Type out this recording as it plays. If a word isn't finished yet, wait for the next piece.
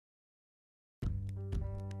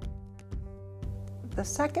The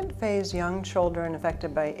second phase Young Children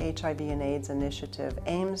Affected by HIV and AIDS initiative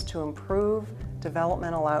aims to improve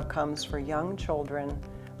developmental outcomes for young children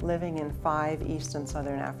living in 5 East and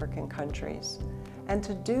Southern African countries. And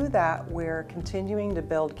to do that, we're continuing to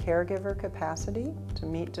build caregiver capacity to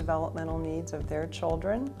meet developmental needs of their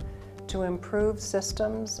children, to improve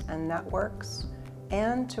systems and networks,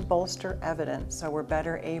 and to bolster evidence so we're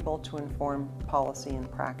better able to inform policy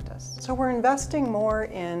and practice. So we're investing more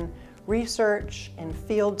in research and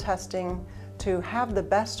field testing to have the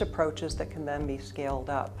best approaches that can then be scaled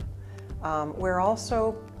up. We're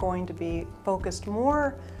also going to be focused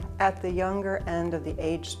more at the younger end of the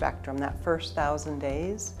age spectrum, that first 1,000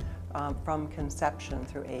 days from conception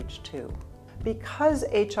through age 2. Because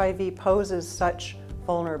HIV poses such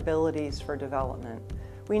vulnerabilities for development,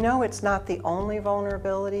 we know it's not the only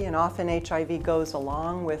vulnerability, and often HIV goes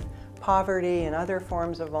along with poverty and other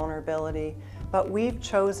forms of vulnerability, but we've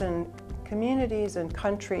chosen communities and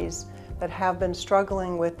countries that have been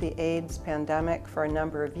struggling with the AIDS pandemic for a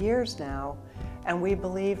number of years now, and we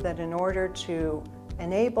believe that in order to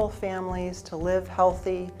enable families to live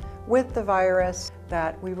healthy with the virus,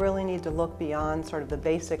 that we really need to look beyond sort of the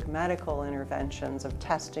basic medical interventions of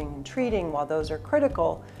testing and treating, while those are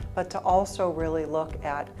critical, but to also really look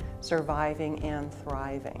at surviving and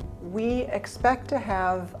thriving. We expect to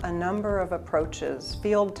have a number of approaches,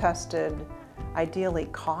 field tested, ideally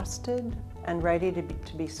costed, and ready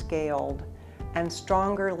to be scaled, and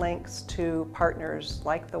stronger links to partners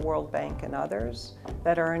like the World Bank and others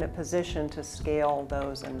that are in a position to scale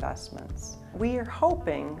those investments. We are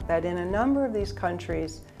hoping that in a number of these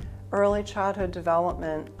countries, early childhood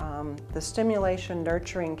development, the stimulation,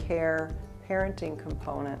 nurturing care, parenting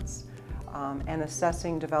components, and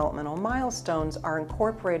assessing developmental milestones are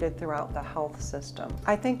incorporated throughout the health system.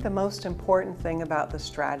 I think the most important thing about the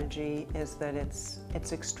strategy is that it's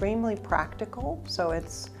extremely practical, so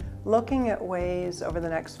it's looking at ways over the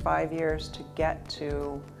next 5 years to get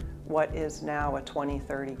to what is now a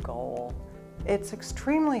 2030 goal. It's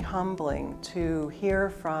extremely humbling to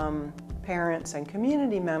hear from parents and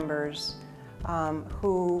community members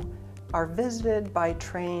who are visited by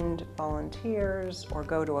trained volunteers or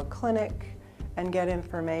go to a clinic and get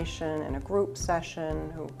information in a group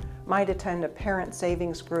session, who might attend a parent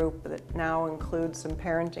savings group that now includes some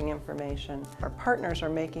parenting information. Our partners are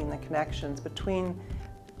making the connections between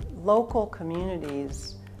local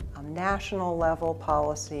communities, national level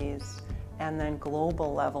policies, and then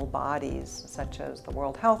global level bodies such as the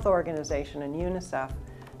World Health Organization and UNICEF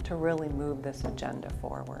to really move this agenda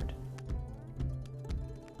forward.